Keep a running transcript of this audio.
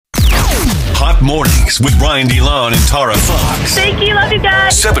Hot Mornings with Brian DeLon and Tara Fox. Thank you. Love you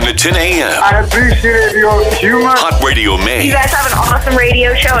guys. 7 to 10 a.m. I appreciate your humor. Hot Radio Maine. You guys have an awesome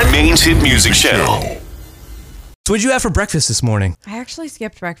radio show. Maine's hit music channel. So what'd you have for breakfast this morning? I actually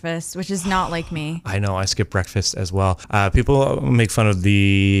skipped breakfast, which is not like me. I know, I skipped breakfast as well. People make fun of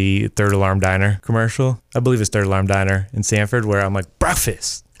the Third Alarm Diner commercial. I believe it's Third Alarm Diner in Sanford, where I'm like,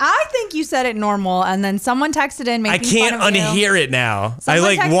 breakfast. I think you said it normal, and then someone texted in making I can't fun of you. unhear it now.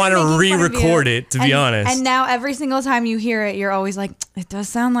 Someone I texted want to making fun of re-record you. it, to be honest. And now every single time you hear it, you're always like, it does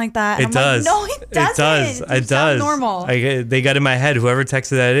sound like that. And It I'm does. Like, no, it doesn't. It does. You It sound does. normal. They got in my head. Whoever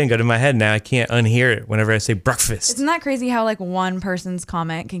texted that in got in my head. Now I can't unhear it whenever I say breakfast. Isn't that crazy how like one person's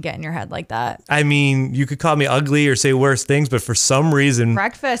comment can get in your head like that? I mean, you could call me ugly or say worse things, but for some reason,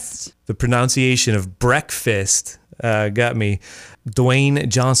 Breakfast. the pronunciation of breakfast got me. Dwayne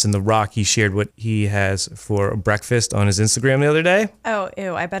Johnson, The Rock, he shared what he has for breakfast on his Instagram the other day. Oh,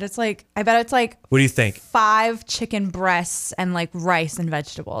 ew. I bet it's like What do you think? 5 chicken breasts and like rice and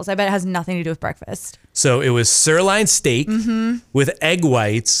vegetables. I bet it has nothing to do with breakfast. So it was sirloin steak with egg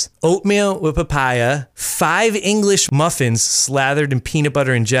whites, oatmeal with papaya, 5 English muffins slathered in peanut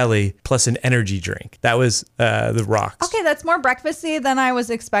butter and jelly, plus an energy drink. That was The Rock's. Okay, that's more breakfasty than I was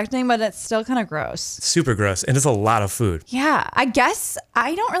expecting, but it's still kind of gross. Super gross. And it's a lot of food. Yeah, I guess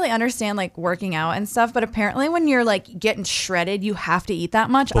I don't really understand like working out and stuff, but apparently when you're like getting shredded, you have to eat that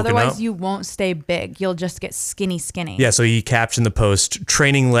much. Working Otherwise, out? you won't stay big. You'll just get skinny. Yeah, so he captioned the post,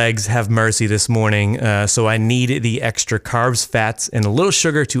 training legs have mercy this morning, so I need the extra carbs, fats, and a little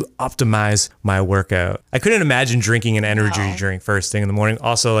sugar to optimize my workout. I couldn't imagine drinking an energy drink first thing in the morning.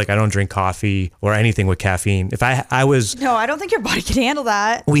 Also, like I don't drink coffee or anything with caffeine. If I was... No, I don't think your body can handle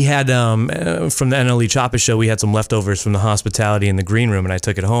that. We had, from the NLE Choppa show, we had some leftovers from the hospitality in the green room, and I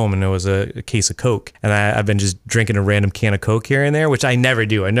took it home, and there was a case of Coke. And I've been just drinking a random can of Coke here and there, which I never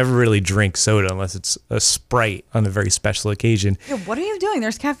do. I never really drink soda unless it's a Sprite on a very special occasion. Yo, what are you doing?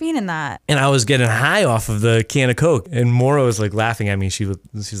 There's caffeine in that. And I was getting high off of the can of Coke, and Maura was like laughing at me. She was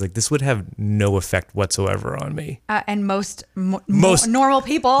like, "This would have no effect whatsoever on me." And most normal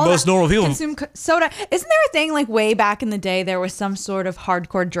people consume soda. Isn't there a thing like way back in the day there was some sort of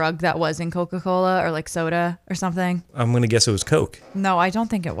hardcore drug that was in Coca-Cola or like soda or something? I'm gonna guess it was Coke. No, I don't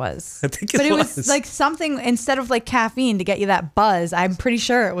think it was. I think but it it was. was like something instead of like caffeine to get you that buzz. I'm pretty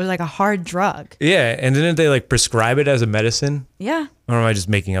sure it was like a hard drug. Yeah, and didn't they like prescribe it as a medicine? Yeah. Or am I just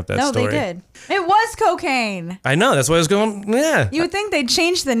making up that story? No, they did. It was cocaine. I know. That's why I was going. Yeah. You would think they'd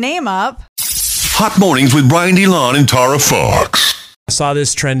change the name up. Hot Mornings with Brian DeLon and Tara Fox. I saw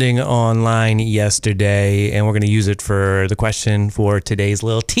this trending online yesterday, and we're going to use it for the question for today's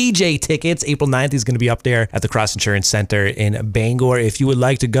little TJ tickets. April 9th is going to be up there at the Cross Insurance Center in Bangor. If you would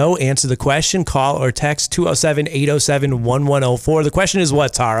like to go, answer the question, call or text 207-807-1104. The question is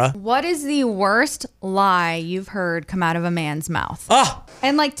what, Tara? What is the worst lie you've heard come out of a man's mouth? Oh,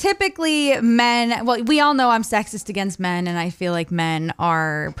 And like typically men, well, we all know I'm sexist against men, and I feel like men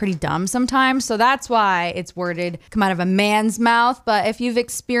are pretty dumb sometimes. So that's why it's worded come out of a man's mouth. But if you've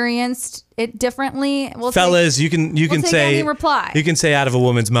experienced it differently, fellas, you can take say any reply. You can say out of a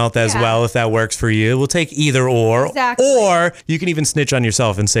woman's mouth as Yeah. well if that works for you. We'll take either or. Exactly. Or you can even snitch on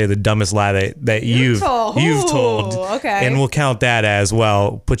yourself and say the dumbest lie that you've told. Ooh, okay. And we'll count that as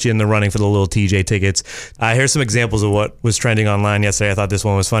well. Put you in the running for the little TJ tickets. Here's some examples of what was trending online yesterday. I thought this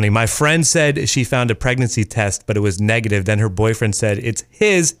one was funny. My friend said she found a pregnancy test, but it was negative. Then her boyfriend said it's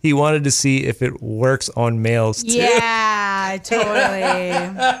his. He wanted to see if it works on males too. Yeah, totally.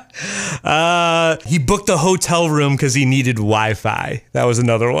 He booked a hotel room because he needed Wi-Fi. That was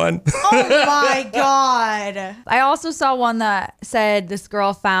another one. Oh my God. I also saw one that said this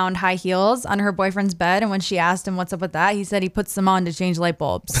girl found high heels on her boyfriend's bed, and when she asked him what's up with that, he said he puts them on to change light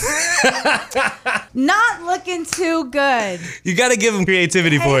bulbs. Not looking too good. You got to give him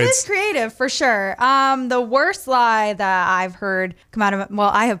creativity It points. is creative for sure. The worst lie that I've heard come out of,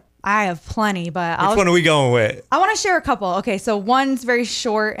 well, I have plenty, but Which one are we going with? I want to share a couple. Okay, so one's very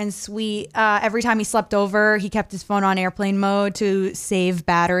short and sweet. Every time he slept over, he kept his phone on airplane mode to save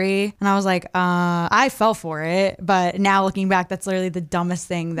battery. And I was like, I fell for it. But now looking back, that's literally the dumbest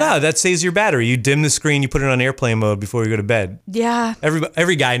thing. No, that saves your battery. You dim the screen, you put it on airplane mode before you go to bed. Yeah.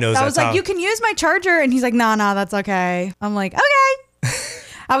 Every guy knows that. I was like, you can use my charger. And he's like, nah, that's okay. I'm like, okay.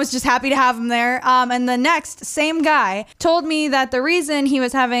 I was just happy to have him there. And the next, same guy told me that the reason he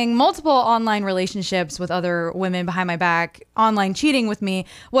was having multiple online relationships with other women behind my back, online cheating with me,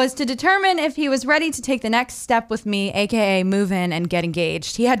 was to determine if he was ready to take the next step with me, aka move in and get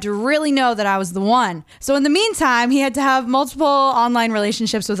engaged. He had to really know that I was the one. So in the meantime, he had to have multiple online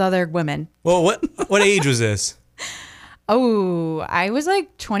relationships with other women. Well, what age was this? Oh, I was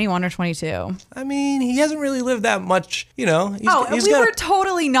like 21 or 22. I mean, he hasn't really lived that much, you know. We were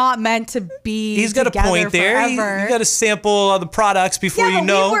totally not meant to be. He's got a point there. You got to sample the products before you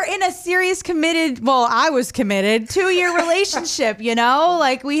know. We were in a serious committed. Well, I was committed 2-year relationship. You know,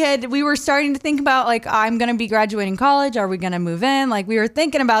 like we were starting to think about like I'm gonna be graduating college. Are we gonna move in? Like we were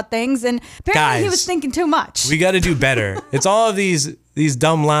thinking about things, and apparently he was thinking too much. We got to do better. It's all of these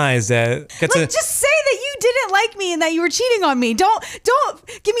dumb lies that get just say that you didn't like me and that you were cheating on me. Don't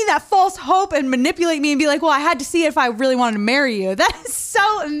give me that false hope and manipulate me and be like, well, I had to see if I really wanted to marry you. That is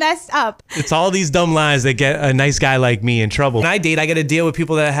so messed up. It's all these dumb lies that get a nice guy like me in trouble. When I date, I got to deal with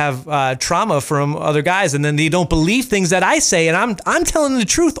people that have trauma from other guys, and then they don't believe things that I say, and I'm telling the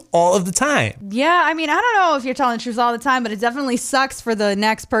truth all of the time. Yeah, I mean, I don't know if you're telling the truth all the time, but it definitely sucks for the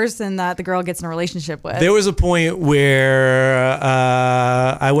next person that the girl gets in a relationship with. There was a point where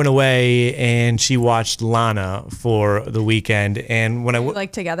I went away and she watched Lana for the weekend, and when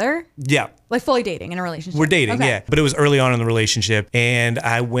like together? Yeah. Like fully dating in a relationship? We're dating, okay. yeah. But it was early on in the relationship, and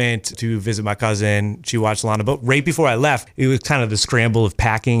I went to visit my cousin. She watched Lana, but right before I left, it was kind of the scramble of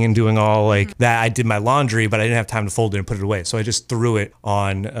packing and doing all like that. I did my laundry, but I didn't have time to fold it and put it away. So I just threw it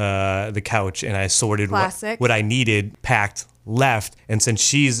on the couch, and I sorted what I needed, packed, left. And since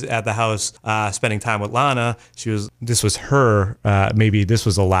she's at the house spending time with Lana, this was her, maybe this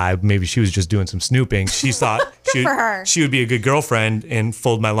was a lie, maybe she was just doing some snooping. She thought she would be a good girlfriend and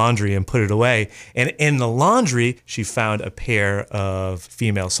fold my laundry and put it away. And in the laundry, she found a pair of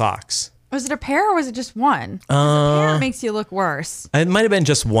female socks. Was it a pair or was it just one? A pair makes you look worse. It might have been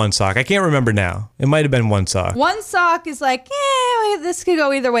just one sock. I can't remember now. It might have been one sock. One sock is like, this could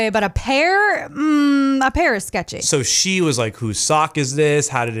go either way, but a pair is sketchy. So she was like, whose sock is this?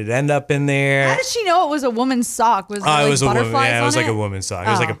 How did it end up in there? How did she know it was a woman's sock? Was there, it was butterflies a woman. Yeah, it was on like a woman's sock.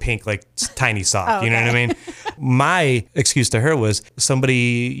 It was like a pink, like tiny sock. Oh, okay. You know what I mean? My excuse to her was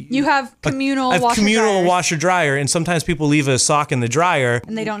somebody. You have communal washer dryer, and sometimes people leave a sock in the dryer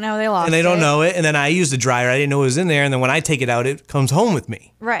and they don't know they lost it. And they don't know it, and then I use the dryer. I didn't know it was in there, and then when I take it out, it comes home with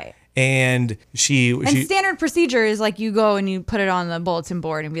me. Right. And she standard procedure is like you go and you put it on the bulletin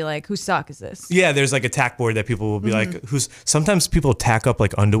board and be like, whose sock is this? Yeah, there's like a tack board that people will be like, sometimes people tack up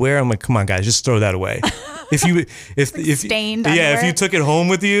like underwear. I'm like, come on guys, just throw that away. If stained underwear. If you took it home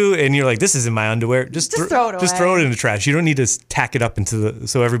with you and you're like, this isn't my underwear, just throw it away. Just throw it in the trash. You don't need to tack it up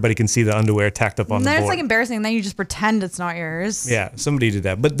so everybody can see the underwear tacked up on the board. Then it's like embarrassing, and then you just pretend it's not yours. Yeah, somebody did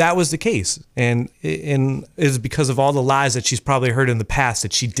that. But that was the case. And it's because of all the lies that she's probably heard in the past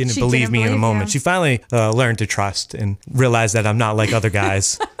that she didn't believe me in a moment. She finally learned to trust and realized that I'm not like other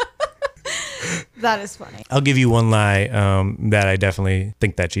guys. That is funny. I'll give you one lie that I definitely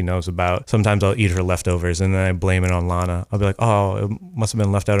think that she knows about. Sometimes I'll eat her leftovers and then I blame it on Lana. I'll be like, oh, it must have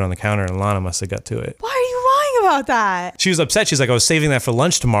been left out on the counter and Lana must have got to it. Why are you lying about that? She was upset. She's like, I was saving that for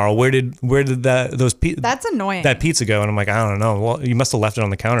lunch tomorrow. Where did That's annoying. That pizza go? And I'm like, I don't know. Well, you must have left it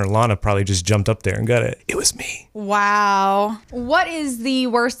on the counter. Lana probably just jumped up there and got it. It was me. Wow. What is the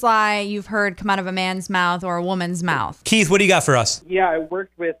worst lie you've heard come out of a man's mouth or a woman's mouth? Keith, what do you got for us? Yeah, I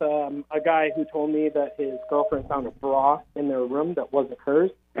worked with a guy who told me that his girlfriend found a bra in their room that wasn't hers,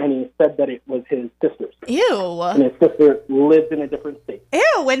 and he said that it was his sister's. Ew. And his sister lived in a different state.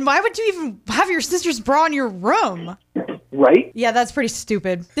 Ew, and why would you even have your sister's bra in your room? Right? Yeah, that's pretty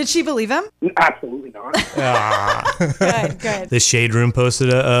stupid. Did she believe him? Absolutely not. Good. The Shade Room posted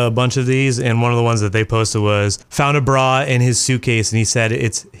a bunch of these, and one of the ones that they posted was, found a bra in his suitcase, and he said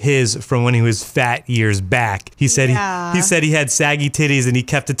it's his from when he was fat years back. He said he said he had saggy titties, and he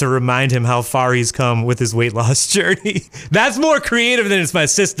kept it to remind him how far he's come with his weight loss journey. That's more creative than it's my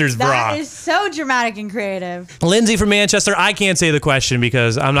sister's bra. That is so dramatic and creative. Lindsay from Manchester, I can't say the question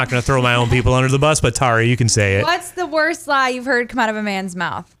because I'm not going to throw my own people under the bus, but Tara, you can say it. What's the worst lie you've heard come out of a man's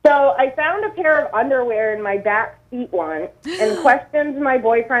mouth? So I found a pair of underwear in my back seat once and questioned my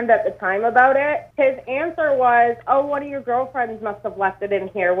boyfriend at the time about it. His answer was, oh, one of your girlfriends must have left it in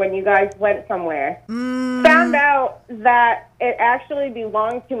here when you guys went somewhere. Found out that it actually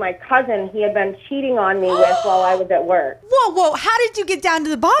belonged to my cousin he had been cheating on me with while I was at work. Whoa, how did you get down to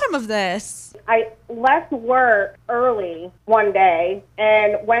the bottom of this? I left work early one day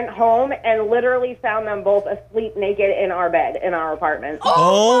and went home and literally found them both asleep naked in our bed in our apartment.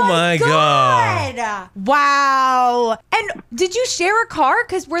 Oh my God. Wow. And did you share a car?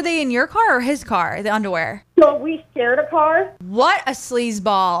 Because were they in your car or his car, the underwear? So we shared a car. What a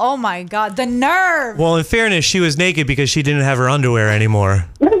sleazeball. Oh my God. The nerve. Well, in fairness, she was naked because she didn't have her underwear anymore.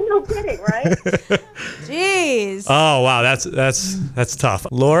 No kidding, right? Jeez. Oh wow, that's tough.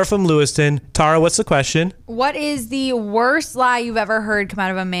 Laura from Lewiston. Tara, what's the question? What is the worst lie you've ever heard come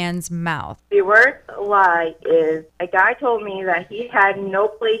out of a man's mouth? The worst lie is a guy told me that he had no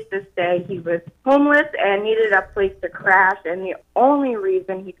place to stay. He was homeless and needed a place to crash. And the only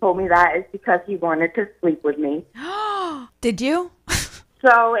reason he told me that is because he wanted to sleep with me. Did you?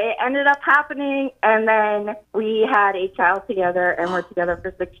 So it ended up happening, and then we had a child together, and we're together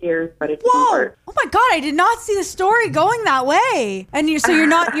for 6 years, but it didn't Whoa! work. Oh my God! I did not see the story going that way. And you're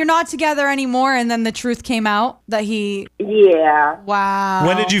not together anymore. And then the truth came out that he. Yeah. Wow.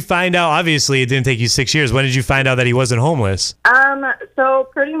 When did you find out? Obviously, it didn't take you 6 years. When did you find out that he wasn't homeless? So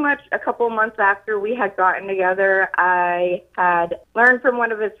pretty much a couple months after we had gotten together, I had learned from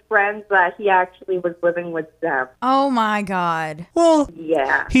one of his friends that he actually was living with them. Oh my God. Well,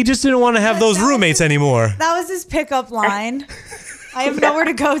 Yeah. he just didn't want to have those roommates anymore. That was his pickup line. I have nowhere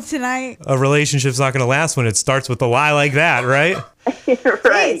to go tonight. A relationship's not going to last when it starts with a lie like that, right?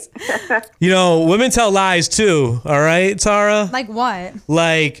 Right. You know, women tell lies too, all right, Tara? Like what?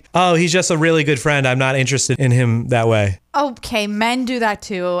 Like, oh, he's just a really good friend. I'm not interested in him that way. Okay, men do that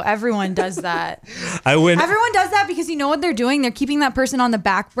too. Everyone does that. Everyone does that because you know what they're doing? They're keeping that person on the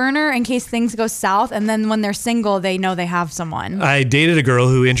back burner in case things go south. And then when they're single, they know they have someone. I dated a girl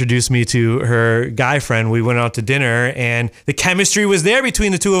who introduced me to her guy friend. We went out to dinner and the chemistry was there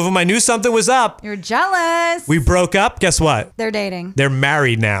between the two of them. I knew something was up. You're jealous. We broke up. Guess what? They're dating. They're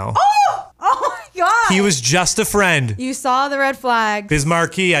married now. Oh my God. He was just a friend. You saw the red flags. Biz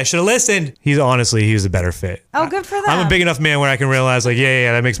Marquis, I should have listened. He was a better fit. Oh, good for them. I'm a big enough man where I can realize, like,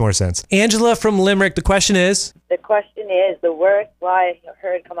 yeah, that makes more sense. Angela from Limerick, the question is? The question is the worst lie you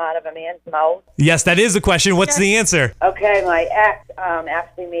heard come out of a man's mouth. Yes, that is the question. What's the answer? Okay, my ex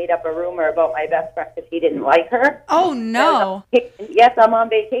actually made up a rumor about my best friend because he didn't like her. Oh, no. Yes, I'm on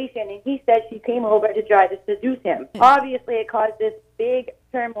vacation, and he said she came over to try to seduce him. Obviously, it caused this big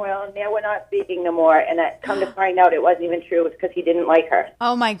turmoil, and now we're not speaking no more. And I come to find out it wasn't even true. It was because he didn't like her.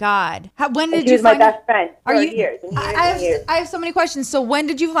 Oh, my God. When did And she you was my find best friend for Are you- years and years and years. I have so many questions. So when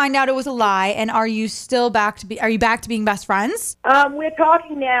did you find out it was a lie? And are you back to being best friends? We're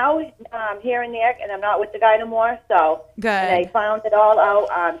talking now, here and there, and I'm not with the guy no more. So Good. And I found it all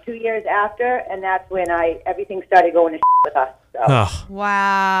out 2 years after, and that's when everything started going to with us. So Oh,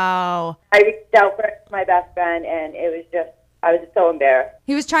 Wow. I reached out for my best friend, and it was just I was so embarrassed.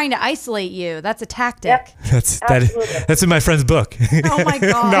 He was trying to isolate you. That's a tactic. Yep. Absolutely. that's in my friend's book. Oh my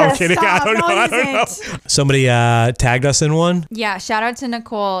God. No, I'm kidding. Stop. I don't No, know. it I don't know. isn't. Somebody tagged us in one. Yeah, shout out to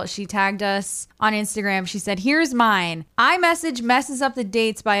Nicole. She tagged us on Instagram. She said, "Here's mine. iMessage messes up the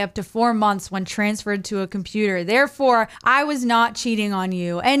dates by up to 4 months when transferred to a computer. Therefore, I was not cheating on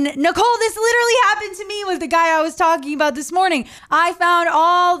you." And Nicole, this literally happened to me with the guy I was talking about this morning. I found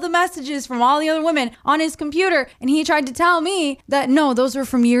all the messages from all the other women on his computer, and he tried to tell me that, no, those were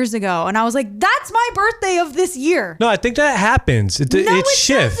from years ago. And I was like, that's my birthday of this year. No, I think that happens. It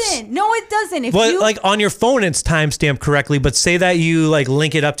shifts. Doesn't. No, it doesn't. If Well, you like on your phone, it's timestamped correctly, but say that you like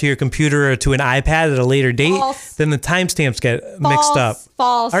link it up to your computer or to an iPad at a later date, False. then the timestamps get mixed up.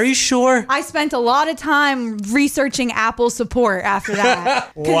 False. Are you sure? I spent a lot of time researching Apple support after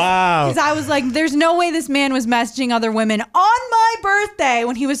that. Wow. Because I was like, there's no way this man was messaging other women on my birthday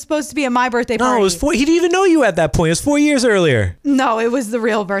when he was supposed to be at my birthday party. No, it was he didn't even know you at that point. It was 4 years earlier. No, it was the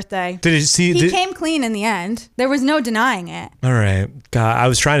real birthday. Did you see? He came clean in the end. There was no denying it. All right. God, I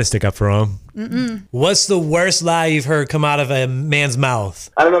was trying to stick up for him. What's the worst lie you've heard come out of a man's mouth?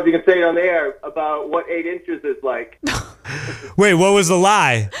 I don't know if you can say it on the air about what 8 inches is like. Wait, what was the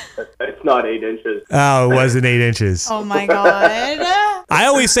lie? It's not 8 inches. Oh, it wasn't 8 inches. Oh my God. I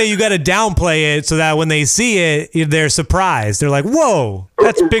always say you got to downplay it so that when they see it, they're surprised. They're like, whoa,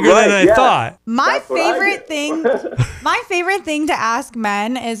 that's bigger Right, than I yeah. thought. My That's what I favorite did. my favorite thing to ask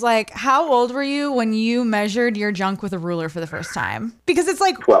men is like, how old were you when you measured your junk with a ruler for the first time? Because it's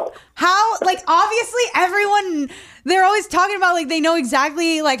like, 12. how, like, obviously everyone, they're always talking about like they know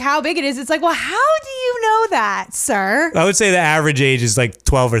exactly like how big it is. It's like, well, how do you know that, sir? I would say the average age is like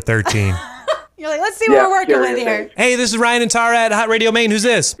 12 or 13. You're like, let's see what Yeah, we're working with curious here. age. Hey, this is Ryan and Tara at Hot Radio Maine. Who's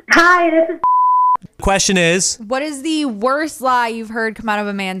this? Hi, this is. Question is, What is the worst lie you've heard come out of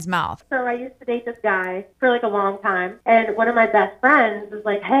a man's mouth? So I used to date this guy for like a long time, and one of my best friends was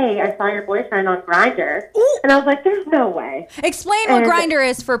like, "Hey, I saw your boyfriend on Grindr," and I was like, "There's no way." Explain what And- Grindr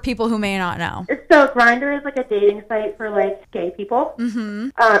is for people who may not know. So Grindr is like a dating site for like gay people. Mm-hmm.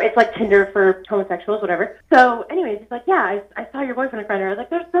 It's like Tinder for homosexuals, whatever. So, anyways, he's like, "Yeah, I saw your boyfriend on Grindr." I was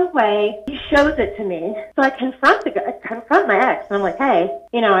like, "There's no way." He shows it to me, so I confront my ex, and I'm like, "Hey,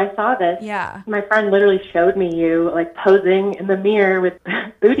 I saw this. Yeah. My friend boyfriend literally showed me you like posing in the mirror with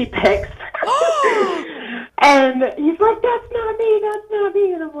booty pics. And he's like, that's not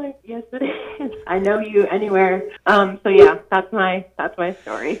me. And I'm like, yes, it is. I know you anywhere. So yeah, that's my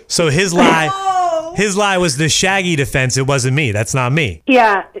story. So his lie was the Shaggy defense. It wasn't me. That's not me.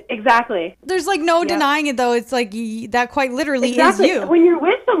 Yeah, exactly. There's like no denying it though. It's like that quite literally is you. When you're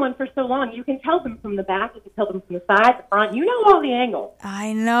with someone for so long, you can tell them from the back, you can tell them from the side, the front. You know all the angles.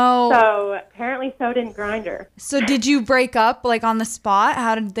 I know. So apparently so didn't Grindr. So did you break up like on the spot?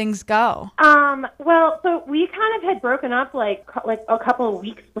 How did things go? Well, so we kind of had broken up like a couple of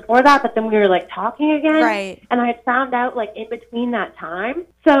weeks before that, but then we were like talking again. Right. And I had found out like in between that time.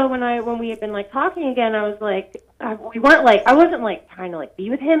 So when we had been like talking again, I was like, I wasn't like trying to like be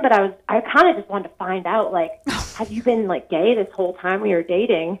with him, but I kind of just wanted to find out like, have you been like gay this whole time we were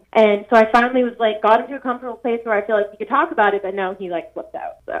dating? And so I finally was like, got into a comfortable place where I feel like we could talk about it, but no, he like flipped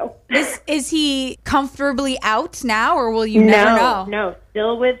out. So is he comfortably out now, or will you never know? No,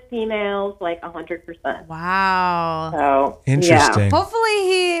 still with females, like 100%. Wow. So interesting. Yeah. Hopefully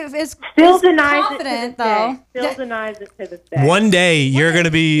he is still denies confident it to this though. day. Still denies it to this day. One day you're going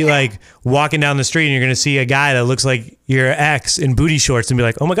to be like walking down the street and you're going to see a guy that looks like your ex in booty shorts and be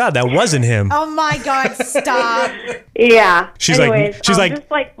like, oh my God, that wasn't him. Oh my God, stop. Yeah. She's Anyways, like, just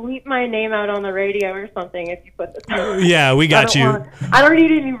like bleep my name out on the radio or something if you put this on. yeah, we got you. I don't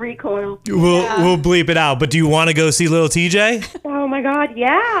need any recoil. We'll bleep it out. But do you want to go see Little TJ? Oh my God,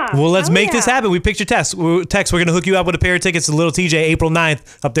 yeah. Well, let's make this happen. We picked your text. We're going to hook you up with a pair of tickets to Little TJ April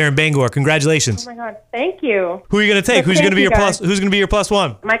 9th up there in Bangor. Congratulations. Oh my God, thank you. Who are you going to take? Who's going to be your plus? Who's going to be your plus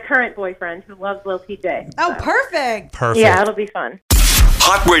one? My current boyfriend who loves Lil TJ. Oh, perfect. Perfect. Yeah, it'll be fun.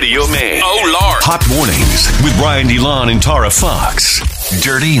 Hot Radio Man. Oh, Lord. Hot Mornings with Brian DeLon and Tara Fox.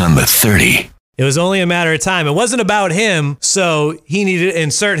 Dirty on the 30. It was only a matter of time. It wasn't about him, so he needed to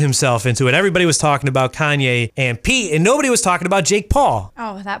insert himself into it. Everybody was talking about Kanye and Pete, and nobody was talking about Jake Paul.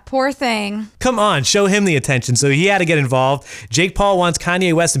 Oh, that poor thing. Come on, show him the attention. So he had to get involved. Jake Paul wants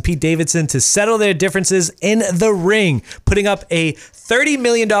Kanye West and Pete Davidson to settle their differences in the ring, putting up a $30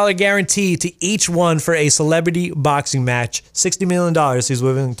 million guarantee to each one for a celebrity boxing match. $60 million he's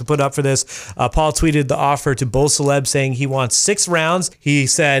willing to put up for this. Paul tweeted the offer to both celebs saying he wants 6 rounds. He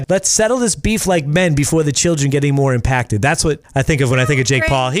said, let's settle this beef like men before the children get any more impacted. That's what I think of when I think of Jake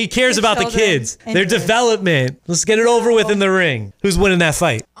Paul. He cares about the kids, their development. Let's get it over with in the ring. Who's winning that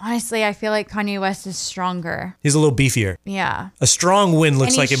fight? Honestly, I feel like Kanye West is stronger. He's a little beefier. Yeah. A strong win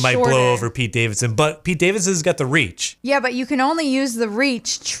looks And like he's it might shorter. blow over Pete Davidson, but Pete Davidson's got the reach. Yeah, but you can only use the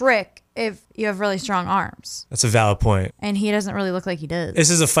reach trick if you have really strong arms. That's a valid point. And he doesn't really look like he does. This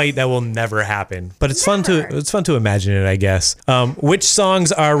is a fight that will never happen, but it's fun to imagine it, I guess. Which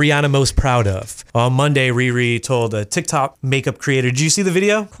songs are Rihanna most proud of? On Monday, Riri told a TikTok makeup creator. Did you see the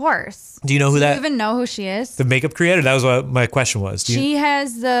video? Of course. Do you know who Do that? you even know who she is? The makeup creator? That was what my question was. She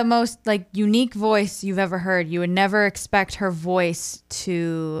has the most like unique voice you've ever heard. You would never expect her voice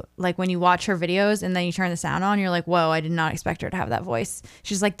to, like, when you watch her videos and then you turn the sound on, you're like, whoa, I did not expect her to have that voice.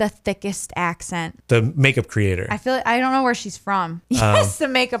 She's like the thickest accent. The makeup creator. I feel like, I don't know where she's from. Yes, the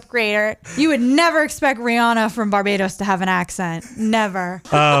makeup creator. You would never expect Rihanna from Barbados to have an accent. Never.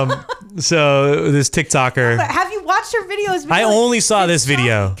 So this TikToker. But have you watched her videos? I only saw this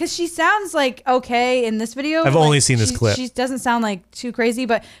video. Because she sounds like okay in this video. I've only seen this clip. She doesn't sound like too crazy,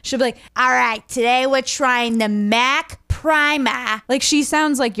 but she'll be like, all right, today we're trying the MAC Primer. Like she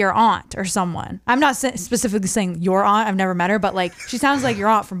sounds like your aunt or someone. I'm not specifically saying your aunt. I've never met her, but like she sounds like your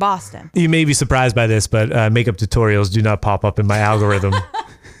aunt from Boston. You may be surprised by this, but makeup tutorials do not pop up in my algorithm.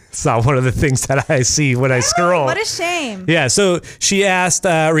 It's not one of the things that I see when I scroll. What a shame. Yeah, so she asked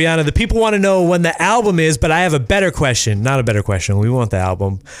Rihanna, the people want to know when the album is, but I have a better question. Not a better question. We want the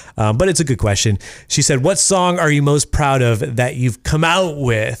album, but it's a good question. She said, what song are you most proud of that you've come out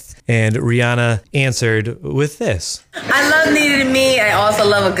with? And Rihanna answered with this. I love Needed Me. I also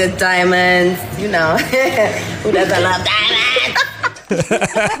love a good diamond. You know, who doesn't love diamonds?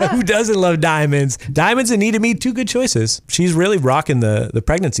 Who doesn't love diamonds? Diamonds and Needed Me, 2 good choices. She's really rocking the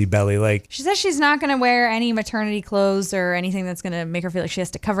pregnancy belly. Like she says she's not going to wear any maternity clothes or anything that's going to make her feel like she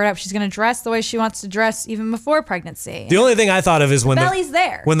has to cover it up. She's going to dress the way she wants to dress even before pregnancy. The only thing I thought of is when belly's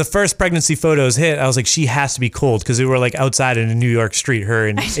there. When the first pregnancy photos hit, I was like, she has to be cold because we were like outside in a New York street, her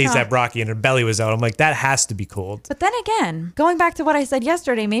and A$AP Rocky, and her belly was out. I'm like, that has to be cold. But then again, going back to what I said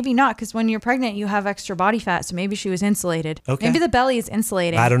yesterday, maybe not, because when you're pregnant, you have extra body fat, so maybe she was insulated. Okay. Maybe the belly is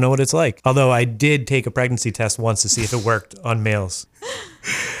insulating. I don't know what it's like. Although I did take a pregnancy test once to see if it worked on males.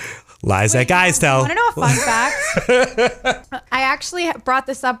 Lies that guys tell. Want to know a fun fact? I actually brought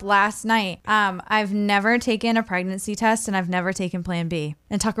this up last night. I've never taken a pregnancy test and I've never taken Plan B.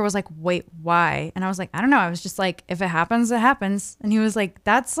 And Tucker was like, wait, why? And I was like, I don't know. I was just like, if it happens, it happens. And he was like,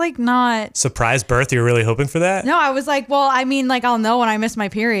 that's like not... Surprise birth? You're really hoping for that? No, I was like, well, I mean, like, I'll know when I miss my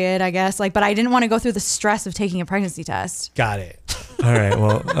period, I guess. Like, but I didn't want to go through the stress of taking a pregnancy test. Got it. All right.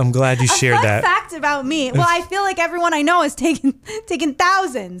 Well, I'm glad you shared fun that. Fact about me. Well, I feel like everyone I know is taking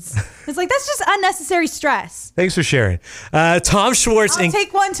thousands. It's like, that's just unnecessary stress. Thanks for sharing. Tom Schwartz. I'll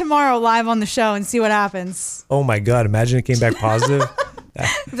take one tomorrow live on the show and see what happens. Oh my God. Imagine it came back positive.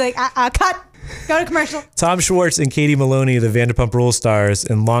 Like, cut. Go to commercial. Tom Schwartz and Katie Maloney, the Vanderpump Rules stars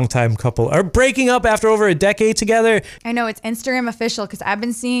and longtime couple, are breaking up after over a decade together. I know, it's Instagram official because I've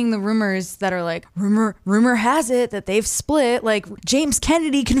been seeing the rumors that are like, rumor has it that they've split. Like, James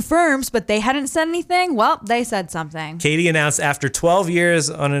Kennedy confirms, but they hadn't said anything. Well, they said something. Katie announced after 12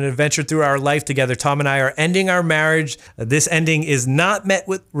 years on an adventure through our life together, Tom and I are ending our marriage. This ending is not met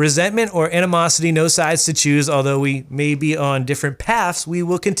with resentment or animosity, no sides to choose. Although we may be on different paths, we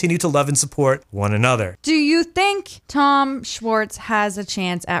will continue to love and support one another. Do you think Tom Schwartz has a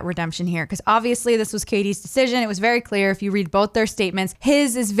chance at redemption here? Because obviously this was Katie's decision. It was very clear if you read both their statements.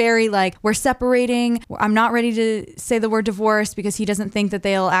 His is very like, we're separating. I'm not ready to say the word divorce because he doesn't think that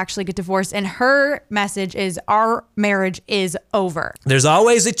they'll actually get divorced. And her message is our marriage is over. There's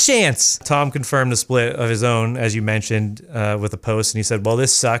always a chance. Tom confirmed the split of his own, as you mentioned, with a post. And he said, well,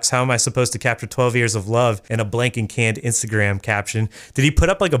 this sucks. How am I supposed to capture 12 years of love in a blank and canned Instagram caption? Did he put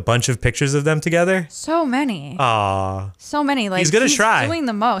up like a bunch of pictures of them together? So many. Aw. So many. Like, he's gonna try. Doing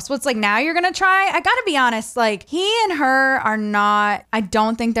the most. Well, it's like, now you're gonna try? I gotta be honest, like, he and her are not, I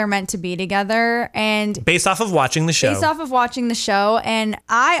don't think they're meant to be together. And based off of watching the show. And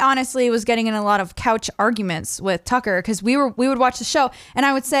I honestly was getting in a lot of couch arguments with Tucker because we would watch the show and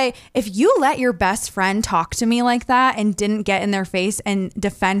I would say, if you let your best friend talk to me like that and didn't get in their face and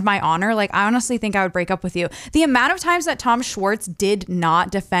defend my honor, like, I honestly think I would break up with you. The amount of times that Tom Schwartz did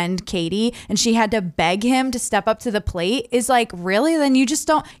not defend Katie and she had to beg him to step up to the plate is like, really? Then you just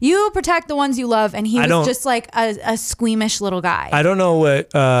don't, you protect the ones you love. And he was just like a squeamish little guy. I don't know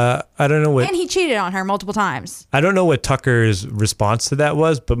what, and he cheated on her multiple times. I don't know what Tucker's response to that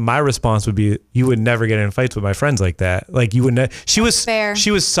was, but my response would be, you would never get in fights with my friends like that. Like, you wouldn't, she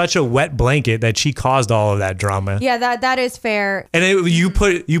was such a wet blanket that she caused all of that drama. Yeah, that is fair. And you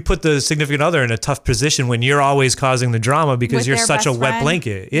put the significant other in a tough position when you're always causing the drama because With you're their such a best wet friend.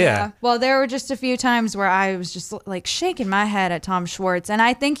 blanket. Yeah. Well, there were just a few times where I was just like shaking my head at Tom Schwartz. And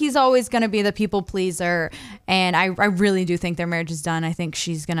I think he's always going to be the people pleaser. And I really do think their marriage is done. I think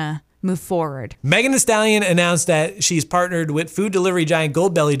she's going to move forward. Megan Thee Stallion announced that she's partnered with food delivery giant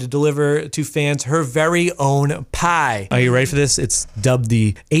Goldbelly to deliver to fans her very own pie. Are you ready for this? It's dubbed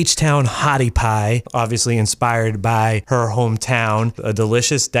the H-Town Hottie Pie, obviously inspired by her hometown. A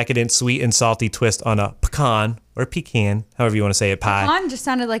delicious, decadent, sweet and salty twist on a pecan or pecan, however you want to say it, pie. Pecan just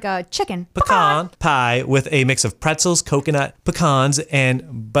sounded like a chicken. Pecan pie with a mix of pretzels, coconut, pecans,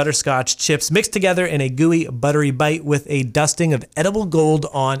 and butterscotch chips mixed together in a gooey, buttery bite with a dusting of edible gold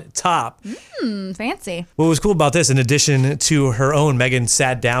on top. Fancy. What was cool about this, in addition to her own, Megan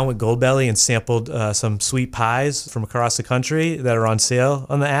sat down with Goldbelly and sampled some sweet pies from across the country that are on sale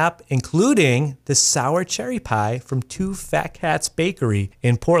on the app, including the sour cherry pie from Two Fat Cats Bakery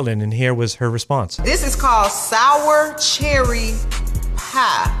in Portland. And here was her response. This is called sour cherry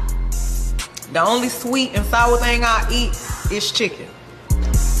pie. The only sweet and sour thing I eat is chicken.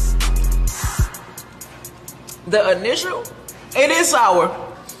 The initial, it is sour.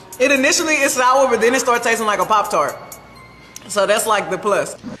 It initially is sour, but then it starts tasting like a Pop-Tart. So that's like the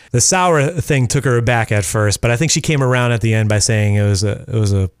plus. The sour thing took her aback at first, but I think she came around at the end by saying it was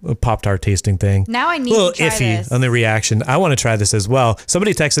a Pop-Tart tasting thing. Now I need a little to try iffy this. on the reaction. I want to try this as well.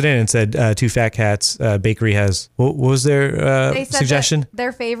 Somebody texted in and said Two Fat Cats Bakery has, what was their They said suggestion? that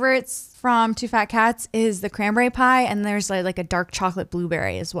their favorites from Two Fat Cats is the cranberry pie, and there's like a dark chocolate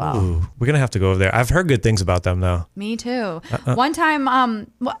blueberry as well. Ooh, we're gonna have to go over there. I've heard good things about them though. Me too. One time,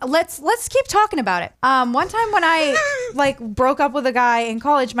 let's keep talking about it. One time when I like broke up with a guy in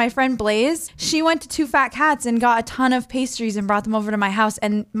college, my friend Blaze, she went to Two Fat Cats and got a ton of pastries and brought them over to my house.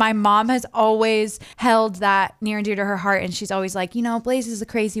 And my mom has always held that near and dear to her heart. And she's always like, you know, Blaze is a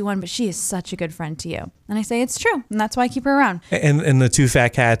crazy one, but she is such a good friend to you. And I say it's true, and that's why I keep her around. And the Two Fat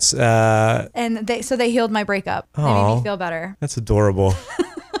Cats. And they healed my breakup. They made me feel better. That's adorable.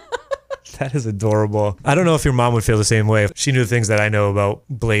 That is adorable. I don't know if your mom would feel the same way if she knew the things that I know about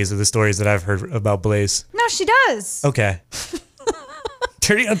Blaze or the stories that I've heard about Blaze. No, she does. Okay.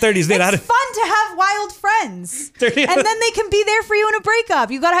 Dirty on 30 is made out It's of... fun to have wild friends. Dirty And then they can be there for you in a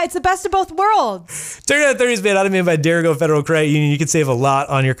breakup. It's the best of both worlds. Dirty on 30 is made out of me by Derigo Federal Credit Union. You can save a lot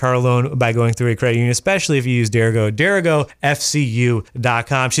on your car loan by going through a credit union, especially if you use Derigo.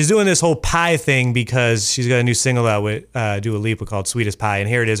 DerigoFCU.com. She's doing this whole pie thing because she's got a new single out with Dua Lipa called Sweetest Pie. And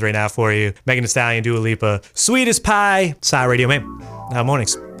here it is right now for you. Megan Thee Stallion, Dua Lipa, Sweetest Pie. Side Radio Man.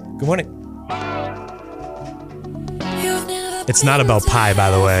 Mornings. Good morning. It's not about pie,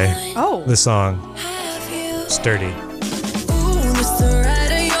 by the way. Oh. The song. It's dirty.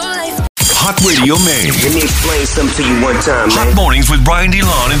 Hot Radio Maine. Let me explain something to you one time, man. Hot mornings with Brian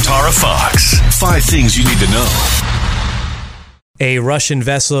DeLon and Tara Fox. 5 things you need to know. A Russian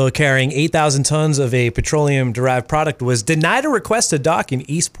vessel carrying 8,000 tons of a petroleum-derived product was denied a request to dock in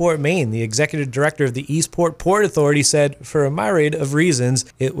Eastport, Maine. The executive director of the Eastport Port Authority said, for a myriad of reasons,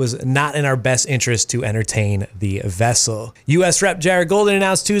 it was not in our best interest to entertain the vessel. U.S. Rep. Jared Golden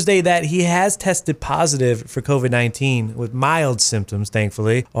announced Tuesday that he has tested positive for COVID-19 with mild symptoms,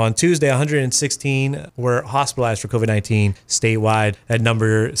 thankfully. On Tuesday, 116 were hospitalized for COVID-19 statewide. That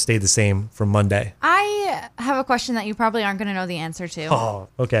number stayed the same from Monday. I have a question that you probably aren't going to know the answer to. Oh,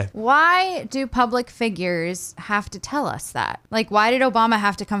 okay. Why do public figures have to tell us that? Like, why did Obama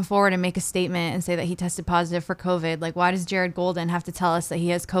have to come forward and make a statement and say that he tested positive for COVID? Like, why does Jared Golden have to tell us that he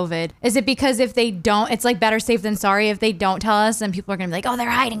has COVID? Is it because if they don't, it's like better safe than sorry. If they don't tell us, then people are going to be like, oh, they're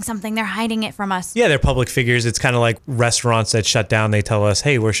hiding something. They're hiding it from us. Yeah, they're public figures. It's kind of like restaurants that shut down. They tell us,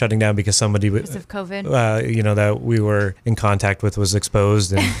 hey, we're shutting down because somebody Because of COVID. that we were in contact with was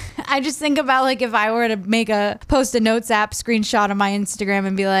exposed. And I just think about like if I were to post a Notes app screenshot on my Instagram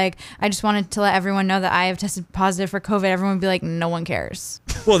and be like, I just wanted to let everyone know that I have tested positive for COVID. Everyone would be like, no one cares.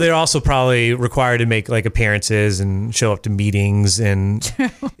 well, they're also probably required to make like appearances and show up to meetings. And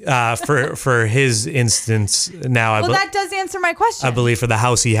for his instance now, that does answer my question. I believe for the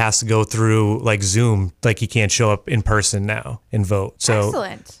House, he has to go through like Zoom. Like he can't show up in person now and vote. So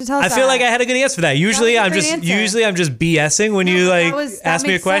excellent. I feel like I had a good answer for that. Usually I'm just BSing when you ask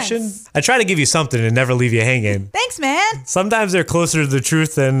me a question. Sense. I try to give you something and never leave you hanging. Thanks, man. Sometimes they're closer to the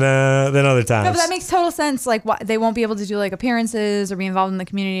truth than other times. No, but that makes total sense. Like, they won't be able to do like appearances or be involved in the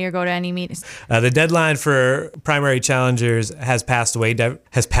community or go to any meetings. The deadline for primary challengers has passed.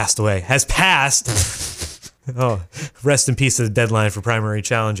 Oh, rest in peace to the deadline for primary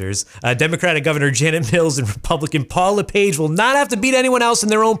challengers. Democratic Governor Janet Mills and Republican Paul LePage will not have to beat anyone else in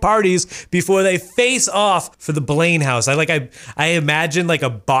their own parties before they face off for the Blaine House. I imagine like a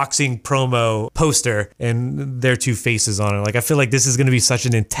boxing promo poster and their two faces on it. Like I feel like this is going to be such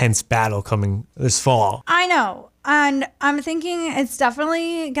an intense battle coming this fall. I know. And I'm thinking it's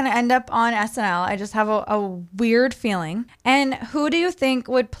definitely going to end up on SNL. I just have a weird feeling. And who do you think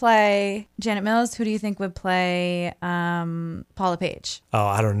would play Janet Mills? Who do you think would play Paul LePage? Oh,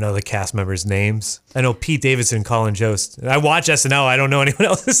 I don't know the cast members' names. I know Pete Davidson and Colin Jost. I watch SNL. I don't know anyone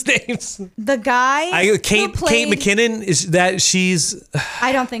else's names. The guy Kate McKinnon, she's...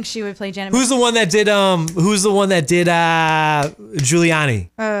 I don't think she would play Janet Mills. Who's the one that did Giuliani?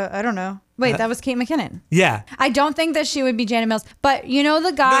 I don't know. Wait, that was Kate McKinnon. Yeah. I don't think that she would be Janet Mills, but you know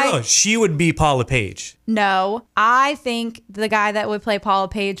the guy. No, she would be Paul LePage. No, I think the guy that would play Paul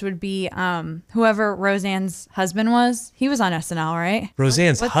LePage would be whoever Roseanne's husband was. He was on SNL, right?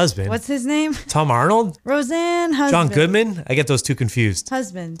 Roseanne's husband. What's his name? Tom Arnold? Roseanne husband. John Goodman? I get those two confused.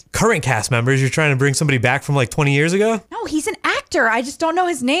 Husband. Current cast members, you're trying to bring somebody back from like 20 years ago? No, he's an actor. I just don't know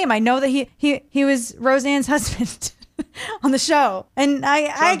his name. I know that he was Roseanne's husband. On the show. And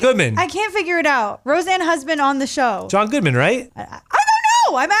John Goodman. I can't figure it out. Roseanne husband on the show. John Goodman, right? I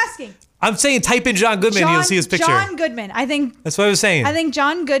don't know. I'm asking. I'm saying type in John Goodman and you'll see his picture. John Goodman. I think that's what I was saying. I think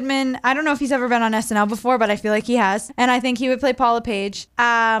John Goodman, I don't know if he's ever been on SNL before, but I feel like he has. And I think he would play Paul LePage.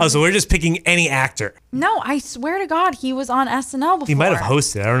 So we're just picking any actor. No, I swear to God, he was on SNL before. He might have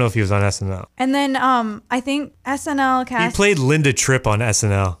hosted. I don't know if he was on SNL. And then I think SNL cast. He played Linda Tripp on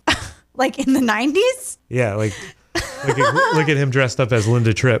SNL. Like in the 90s? Yeah, like... Look at him dressed up as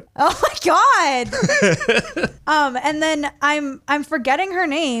Linda Tripp. Oh my God. And then I'm forgetting her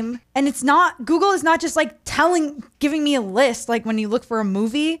name, and it's not, Google is not just like giving me a list like when you look for a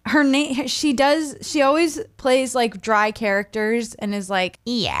movie. Her name, she always plays like dry characters and is like,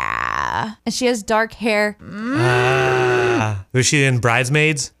 yeah. And she has dark hair. Was she in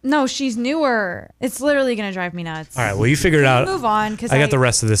Bridesmaids? No, she's newer. It's literally gonna drive me nuts. All right, well, you figured it out. Move on, because I got the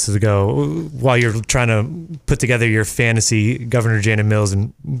rest of this to go while you're trying to put together your fantasy Governor Janet Mills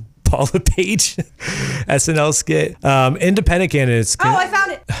and Paul LePage SNL skit. Independent candidates. Oh, I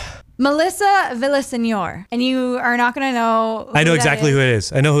found it. Melissa Villasenor. And you are not going to know who I know that exactly is. who it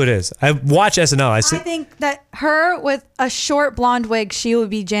is. I know who it is. I watch SNL. I think that her with a short blonde wig, she would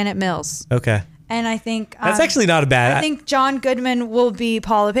be Janet Mills. Okay. And I think That's actually not a bad. I think John Goodman will be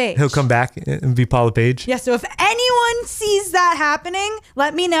Paula Page. He'll come back and be Paula Page. Yeah, so if anyone sees that happening,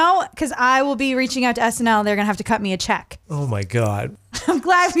 let me know because I will be reaching out to SNL. They're going to have to cut me a check. Oh my God. I'm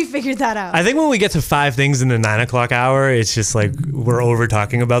glad we figured that out. I think when we get to 5 things in the 9 o'clock hour, it's just like we're over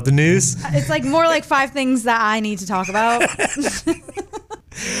talking about the news. It's like more like 5 things that I need to talk about.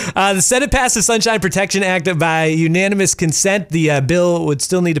 The Senate passed the Sunshine Protection Act by unanimous consent. The bill would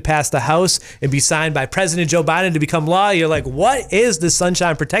still need to pass the House and be signed by President Joe Biden to become law. You're like, what is the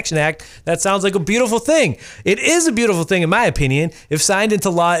Sunshine Protection Act? That sounds like a beautiful thing. It is a beautiful thing, in my opinion. If signed into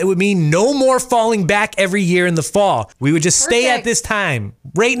law, it would mean no more falling back every year in the fall. We would just stay at this time.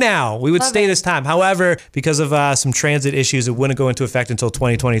 Right now, we would stay this time. However, because of some transit issues, it wouldn't go into effect until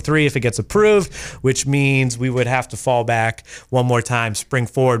 2023 if it gets approved, which means we would have to fall back one more time, spring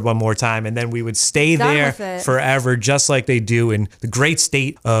forward one more time, and then we would stay there forever, just like they do in the great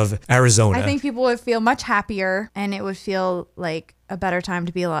state of Arizona. I think people would feel much happier and it would feel like a better time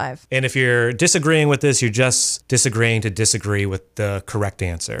to be alive. And if you're disagreeing with this, you're just disagreeing to disagree with the correct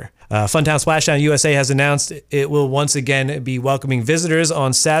answer. Funtown Splashdown USA has announced it will once again be welcoming visitors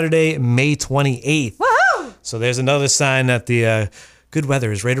on Saturday, May 28th. Woohoo! So there's another sign that the good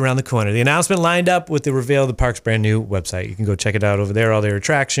weather is right around the corner. The announcement lined up with the reveal of the park's brand new website. You can go check it out over there, all their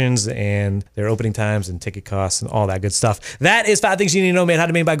attractions and their opening times and ticket costs and all that good stuff. That is 5 things you need to know, made how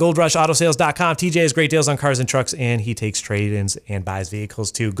to made by GoldRushAutosales.com. TJ has great deals on cars and trucks, and he takes trade-ins and buys vehicles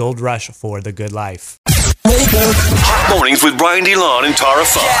too. Gold Rush for the good life. Hot Mornings with Brian DeLon and Tara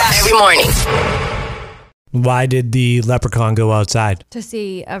Fox. Every morning. Why did the leprechaun go outside? To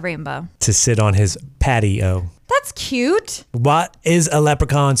see a rainbow. To sit on his patio. That's cute. What is a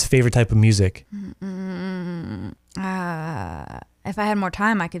leprechaun's favorite type of music? If I had more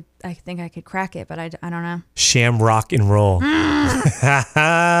time, I think I could crack it, but I don't know. Shamrock and roll.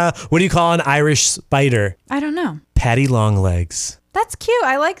 What do you call an Irish spider? I don't know. Patty Longlegs. That's cute.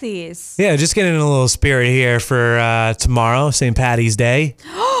 I like these. Yeah, just getting in a little spirit here for tomorrow, St. Patty's Day.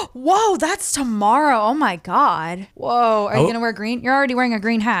 Whoa, that's tomorrow. Oh my God. Whoa. Are you going to wear green? You're already wearing a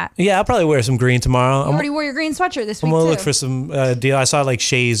green hat. Yeah, I'll probably wear some green tomorrow. You already wore your green sweatshirt this week, I'm going to too. look for some deal. I saw like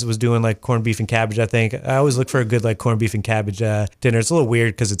Shays was doing like corned beef and cabbage, I think. I always look for a good like corned beef and cabbage dinner. It's a little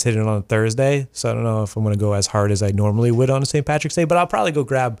weird because it's hitting on a Thursday, so I don't know if I'm going to go as hard as I normally would on a St. Patrick's Day, but I'll probably go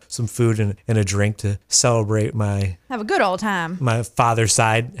grab some food and a drink to celebrate my... Have a good old time. My father's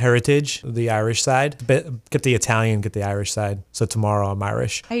side heritage, the Irish side. Get the Italian, get the Irish side. So tomorrow I'm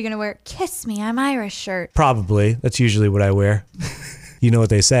Irish. Are you going to wear Kiss Me, I'm Irish shirt? Probably. That's usually what I wear. You know what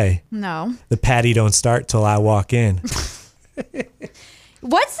they say? No. The patty don't start till I walk in.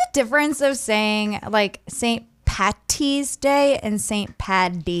 What's the difference of saying like St. Patty's Day and St.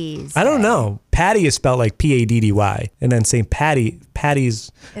 Paddy's Day? I don't know. Patty is spelled like P-A-D-D-Y. And then St.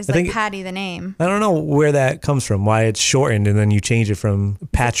 Patty's... Is like Patty the name. I don't know where that comes from, why it's shortened and then you change it from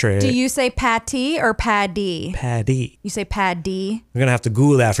Patrick. Do you say Patty or Paddy? Paddy. You say Paddy? We're going to have to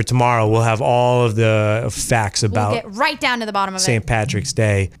Google that for tomorrow. We'll have all of the facts about... We'll get right down to the bottom of St. Patrick's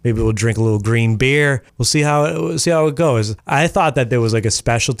Day. Maybe we'll drink a little green beer. We'll see how it goes. I thought that there was like a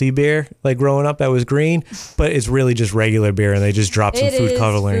specialty beer like growing up that was green, but it's really just regular beer and they just dropped some food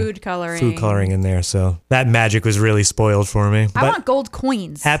coloring in there. So that magic was really spoiled for me. I want gold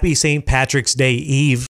coins. Happy St. Patrick's Day Eve